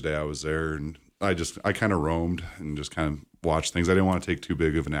 Thursday, I was there, and I kind of roamed and just kind of watched things. I didn't want to take too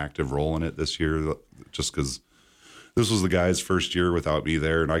big of an active role in it this year, just because this was the guys' first year without me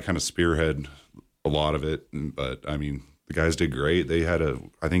there, and I kind of spearhead a lot of it. But I mean, the guys did great. They had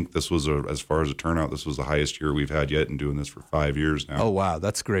I think this was as far as a turnout, this was the highest year we've had yet in doing this for 5 years now. Oh, wow.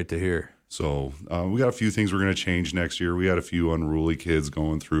 That's great to hear. So we got a few things we're going to change next year. We had a few unruly kids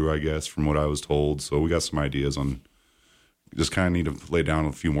going through, I guess, from what I was told. So we got some ideas on just kind of need to lay down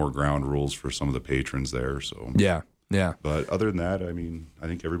a few more ground rules for some of the patrons there. So yeah. But other than that, I mean, I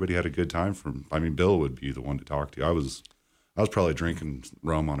think everybody had a good time. Bill would be the one to talk to. I was probably drinking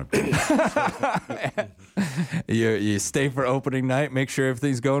rum on a beach. You stay for opening night, make sure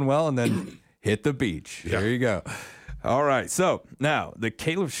everything's going well, and then hit the beach. Yeah. There you go. All right. So now the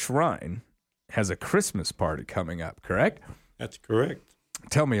Kalif Shrine has a Christmas party coming up, correct? That's correct.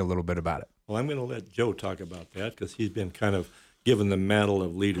 Tell me a little bit about it. Well, I'm going to let Joe talk about that because he's been kind of given the mantle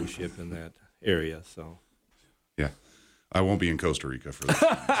of leadership in that area. So, yeah. I won't be in Costa Rica for this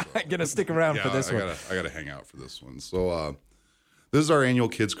one. Gonna stick around for this one. I gotta hang out for this one. So this is our annual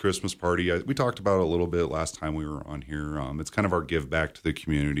kids Christmas party. We talked about it a little bit last time we were on here. It's kind of our give back to the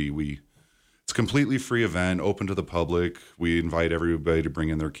community. It's a completely free event, open to the public. We invite everybody to bring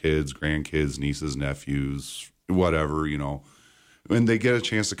in their kids, grandkids, nieces, nephews, whatever, and they get a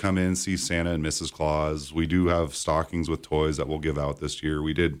chance to come in, see Santa and Mrs. Claus. We do have stockings with toys that we'll give out this year.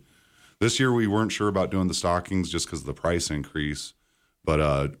 This year, we weren't sure about doing the stockings just because of the price increase.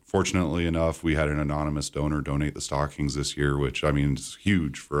 But fortunately enough, we had an anonymous donor donate the stockings this year, which, I mean, is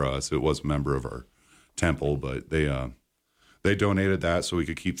huge for us. It was a member of our temple, but they donated that so we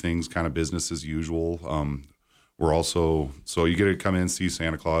could keep things kind of business as usual. We're also, so you get to come in, see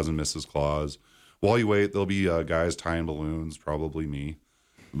Santa Claus and Mrs. Claus. While you wait, there'll be guys tying balloons, probably me.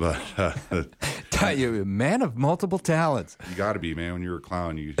 But you're a man of multiple talents. You got to be, man. When you're a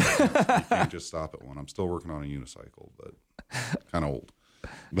clown, you can't just stop at one. I'm still working on a unicycle, but kind of old.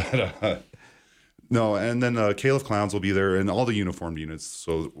 But no, and then Kalif clowns will be there, and all the uniformed units.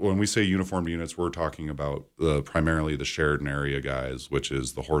 So when we say uniformed units, we're talking about primarily the Sheridan area guys, which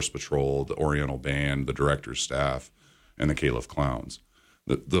is the Horse Patrol, the Oriental Band, the director's staff, and the Kalif clowns.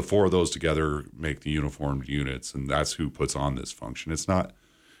 The four of those together make the uniformed units, and that's who puts on this function. It's not.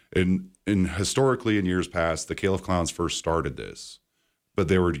 In historically in years past, the Kalif clowns first started this, but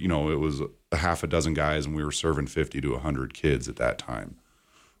they were, it was a half a dozen guys, and we were serving 50 to 100 kids at that time.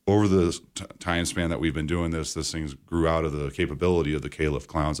 Over the time span that we've been doing this thing grew out of the capability of the Kalif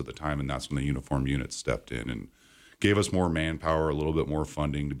clowns at the time, and that's when the uniform units stepped in and gave us more manpower, a little bit more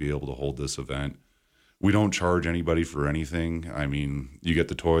funding to be able to hold this event. We don't charge anybody for anything. I mean, you get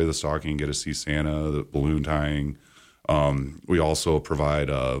the toy, the stocking, get to see Santa, the balloon tying. We also provide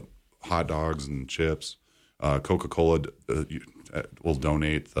hot dogs and chips. Coca-Cola will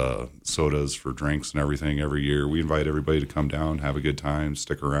donate the sodas for drinks and everything every year. We invite everybody to come down, have a good time,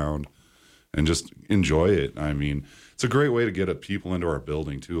 stick around, and just enjoy it. I mean, it's a great way to get people into our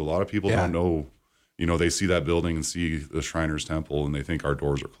building, too. A lot of people don't know, they see that building and see the Shriners Temple, and they think our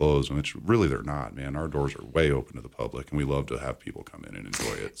doors are closed, and really they're not, man. Our doors are way open to the public, and we love to have people come in and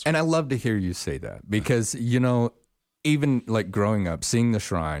enjoy it. So. And I love to hear you say that because, even like growing up, seeing the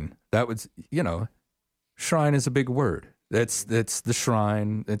shrine, that was, shrine is a big word. That's the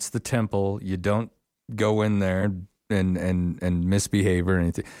shrine. It's the temple. You don't go in there and misbehave or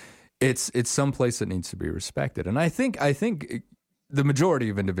anything. It's some place that needs to be respected. And I think the majority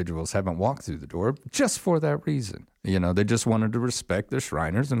of individuals haven't walked through the door just for that reason. They just wanted to respect the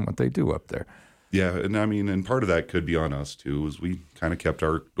Shriners and what they do up there. Yeah, and I mean, and part of that could be on us too, is we kind of kept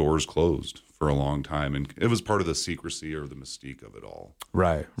our doors closed for a long time, and it was part of the secrecy or the mystique of it all.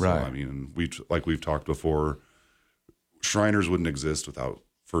 Right, so, right. I mean, we've talked before, Shriners wouldn't exist without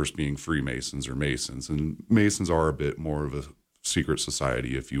first being Freemasons or Masons, and Masons are a bit more of a secret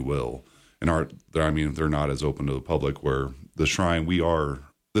society, if you will, and they're not as open to the public. Where the Shrine,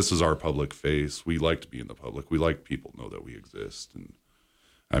 this is our public face. We like to be in the public. We like people to know that we exist, and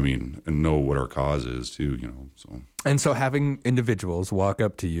know what our cause is too, so. And so having individuals walk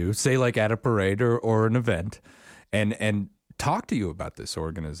up to you, say like at a parade or an event, and talk to you about this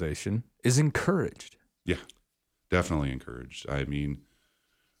organization is encouraged. Yeah, definitely encouraged. I mean,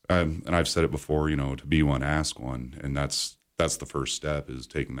 and I've said it before, to be one, ask one. And that's the first step, is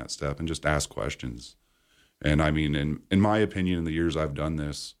taking that step and just ask questions. And I mean, in my opinion, in the years I've done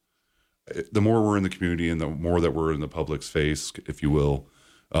this, the more we're in the community and the more that we're in the public's face, if you will,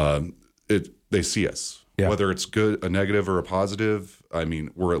 they see us, whether it's good, a negative or a positive. I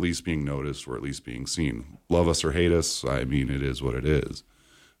mean, we're at least being noticed. We're at least being seen. Love us or hate us. I mean, it is what it is.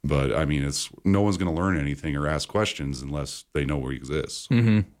 But I mean, no one's going to learn anything or ask questions unless they know we exist.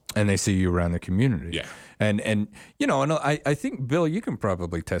 Mm-hmm. And they see you around the community. Yeah. And I think, Bill, you can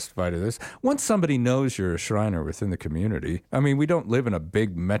probably testify to this. Once somebody knows you're a Shriner within the community, I mean, we don't live in a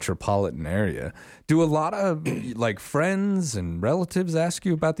big metropolitan area. Do a lot of like friends and relatives ask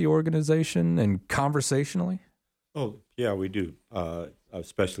you about the organization and conversationally? Oh, yeah, we do.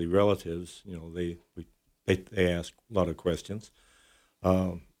 Especially relatives, they ask a lot of questions.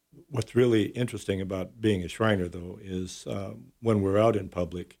 What's really interesting about being a Shriner, though, is when we're out in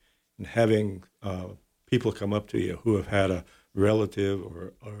public and having people come up to you who have had a relative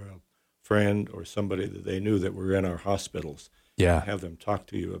or a friend or somebody that they knew that were in our hospitals. Yeah. Have them talk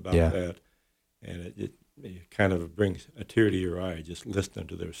to you about that. And it kind of brings a tear to your eye just listening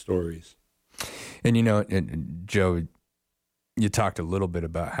to their stories. And, Joe, you talked a little bit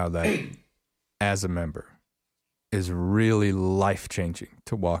about how that, as a member, is really life-changing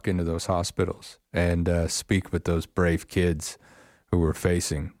to walk into those hospitals and speak with those brave kids who were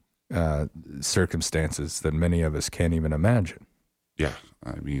facing circumstances that many of us can't even imagine. Yeah,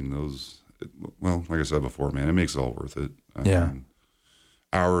 I mean, like I said before, man, it makes it all worth it. I mean,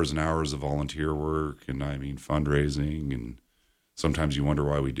 hours and hours of volunteer work, and I mean, fundraising, and sometimes you wonder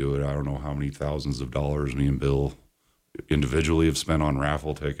why we do it. I don't know how many thousands of dollars me and Bill individually have spent on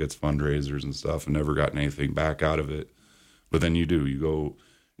raffle tickets, fundraisers and stuff, and never gotten anything back out of it. But then you don't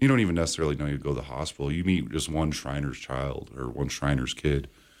even necessarily know you go to the hospital. You meet just one Shriner's child or one Shriner's kid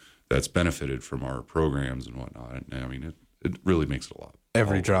that's benefited from our programs and whatnot. And I mean, it really makes it a lot.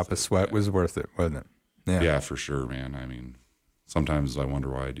 Every drop of sweat was worth it, wasn't it? Yeah, for sure, man. I mean, sometimes I wonder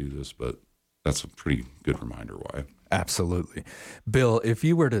why I do this, but that's a pretty good reminder why. Absolutely. Bill, if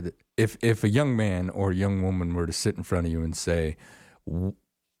you were to, if a young man or a young woman were to sit in front of you and say,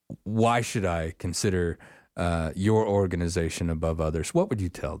 why should I consider your organization above others, what would you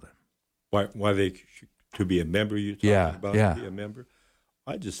tell them? Why they to be a member? You talking about to be a member?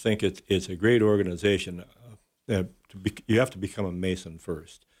 I just think it's a great organization. You have to become a Mason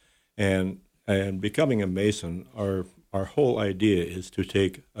first, and becoming a Mason, our whole idea is to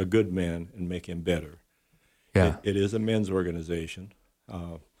take a good man and make him better. Yeah, it is a men's organization,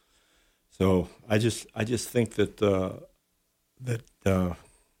 so I just think that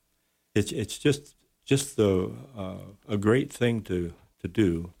it's just a great thing to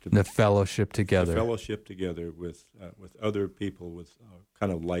do. The fellowship together. The fellowship together with other people with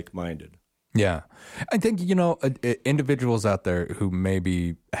kind of like-minded. Yeah. I think, individuals out there who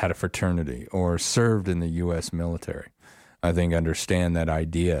maybe had a fraternity or served in the U.S. military, I think understand that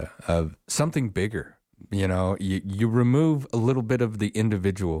idea of something bigger. You remove a little bit of the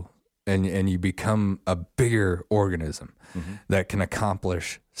individual and you become a bigger organism that can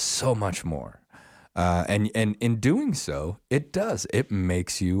accomplish so much more. And in doing so, it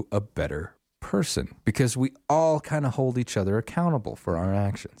makes you a better person because we all kind of hold each other accountable for our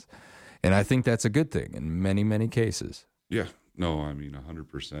actions. And I think that's a good thing in many, many cases. Yeah, no, I mean,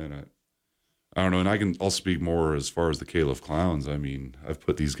 100%. I don't know, and I'll speak more as far as the Kalif Clowns. I mean, I've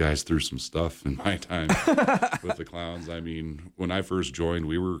put these guys through some stuff in my time with the Clowns. I mean, when I first joined,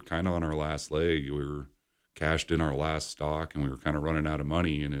 we were kind of on our last leg. We were cashed in our last stock, and we were kind of running out of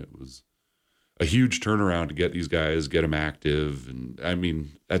money, and it was a huge turnaround to get these guys, get them active. And I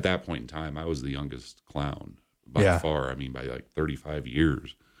mean, at that point in time, I was the youngest clown by far. I mean, by like 35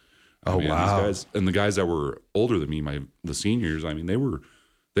 years. Wow. These guys, and the guys that were older than me, the seniors, I mean,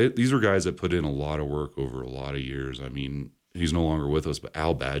 these were guys that put in a lot of work over a lot of years. I mean, he's no longer with us, but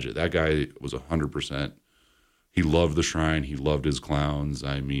Al Badgett, that guy was 100% he loved the shrine. He loved his clowns.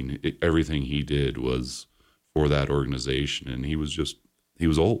 I mean, everything he did was for that organization, and he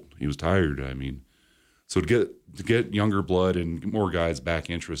was old. He was tired. I mean, so to get younger blood and more guys back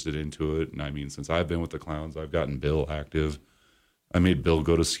interested into it. And I mean, since I've been with the clowns, I've gotten Bill active. I made Bill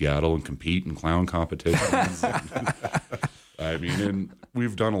go to Seattle and compete in clown competitions. I mean, and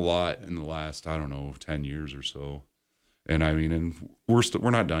we've done a lot in the last, 10 years or so. And I mean, and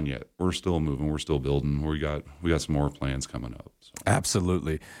we're not done yet. We're still moving. We're still building. We got some more plans coming up. So.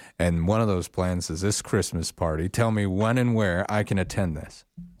 Absolutely. And one of those plans is this Christmas party. Tell me when and where I can attend this.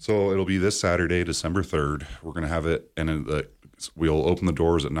 So it'll be this Saturday, December 3rd. We're going to have it, and we'll open the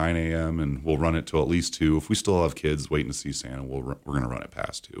doors at 9 a.m. and we'll run it till at least 2. If we still have kids waiting to see Santa, we're going to run it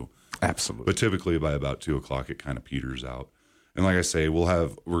past 2. Absolutely. But typically by about 2 o'clock, it kind of peters out. And like I say, we're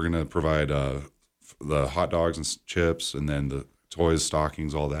going to provide the hot dogs and chips, and then the toys,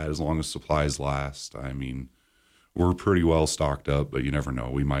 stockings, all that, as long as supplies last. I mean, we're pretty well stocked up, but you never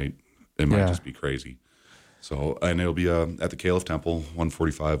know. It might just be crazy. So, and it'll be at the Kalif Temple,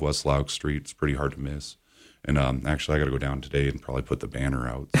 145 West Lauk Street. It's pretty hard to miss. And actually, I got to go down today and probably put the banner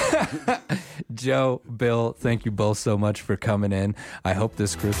out. Joe, Bill, thank you both so much for coming in. I hope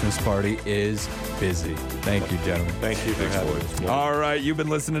this Christmas party is busy. Thank you, gentlemen. Thank you for having us. All right, you've been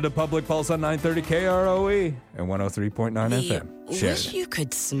listening to Public Pulse on 930 KROE and 103.9 FM. Wish you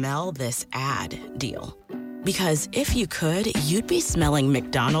could smell this ad deal. Because if you could, you'd be smelling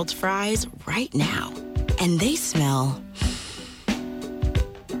McDonald's fries right now. And they smell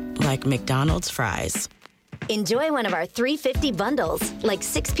like McDonald's fries. Enjoy one of our $3.50 bundles, like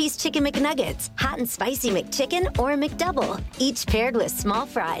 6-piece chicken McNuggets, hot and spicy McChicken, or a McDouble, each paired with small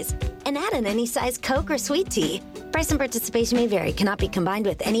fries. And add in any size Coke or sweet tea. Price and participation may vary, cannot be combined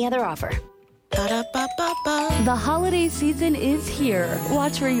with any other offer. The holiday season is here.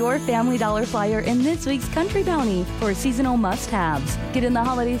 Watch for your Family Dollar flyer in this week's Country Bounty for seasonal must-haves. Get in the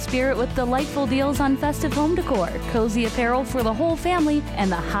holiday spirit with delightful deals on festive home decor, cozy apparel for the whole family,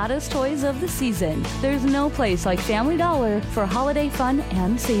 and the hottest toys of the season. There's no place like Family Dollar for holiday fun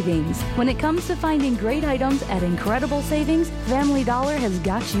and savings. When it comes to finding great items at incredible savings, Family Dollar has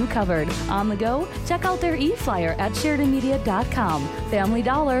got you covered. On the go, check out their e-flyer at SheridanMedia.com. Family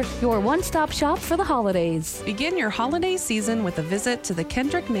Dollar, your one-stop shop for the holidays. Begin your holiday season with a visit to the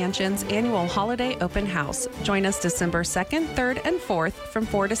Kendrick Mansion's annual holiday open house. Join us December 2nd, 3rd, and 4th from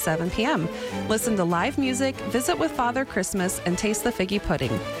 4 to 7 p.m. Listen to live music, visit with Father Christmas, and taste the figgy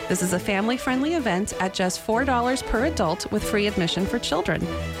pudding. This is a family-friendly event at just $4 per adult with free admission for children.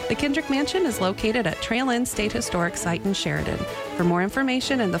 The Kendrick Mansion is located at Trail End State Historic Site in Sheridan. For more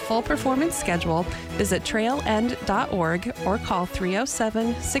information and the full performance schedule, visit trailend.org or call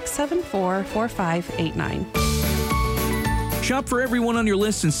 307-674-4589. Shop for everyone on your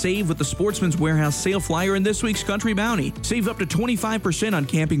list and save with the Sportsman's Warehouse sale flyer in this week's Country Bounty. Save up to 25% on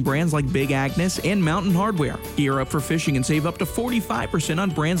camping brands like Big Agnes and Mountain Hardware. Gear up for fishing and save up to 45%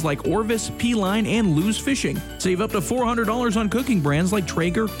 on brands like Orvis, P-Line, and Lew's Fishing. Save up to $400 on cooking brands like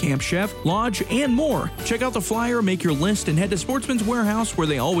Traeger, Camp Chef, Lodge, and more. Check out the flyer, make your list, and head to Sportsman's Warehouse, where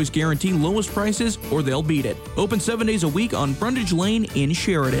they always guarantee lowest prices or they'll beat it. Open 7 days a week on Brundage Lane in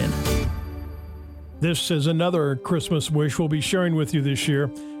Sheridan. This is another Christmas wish we'll be sharing with you this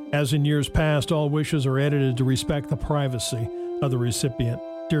year. As in years past, all wishes are edited to respect the privacy of the recipient.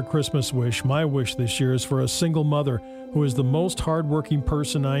 Dear Christmas wish, my wish this year is for a single mother who is the most hardworking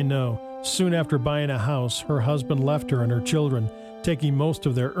person I know. Soon after buying a house, her husband left her and her children, taking most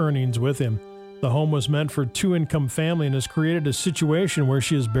of their earnings with him. The home was meant for a 2-income family and has created a situation where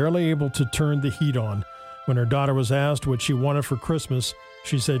she is barely able to turn the heat on. When her daughter was asked what she wanted for Christmas,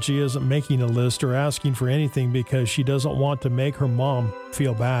 she said she isn't making a list or asking for anything because she doesn't want to make her mom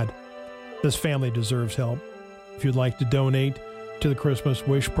feel bad. This family deserves help. If you'd like to donate to the Christmas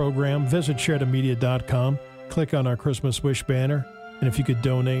Wish program, visit SheridanMedia.com, click on our Christmas Wish banner, and if you could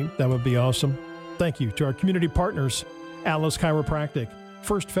donate, that would be awesome. Thank you to our community partners, Atlas Chiropractic,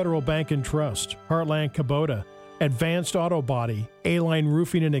 First Federal Bank and Trust, Heartland Kubota, Advanced Auto Body, A-Line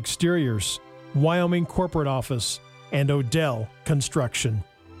Roofing and Exteriors, Wyoming Corporate Office, and Odell Construction.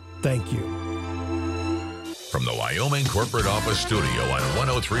 Thank you. From the Wyoming Corporate Office Studio on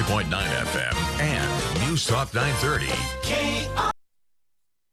 103.9 FM and News Talk 930.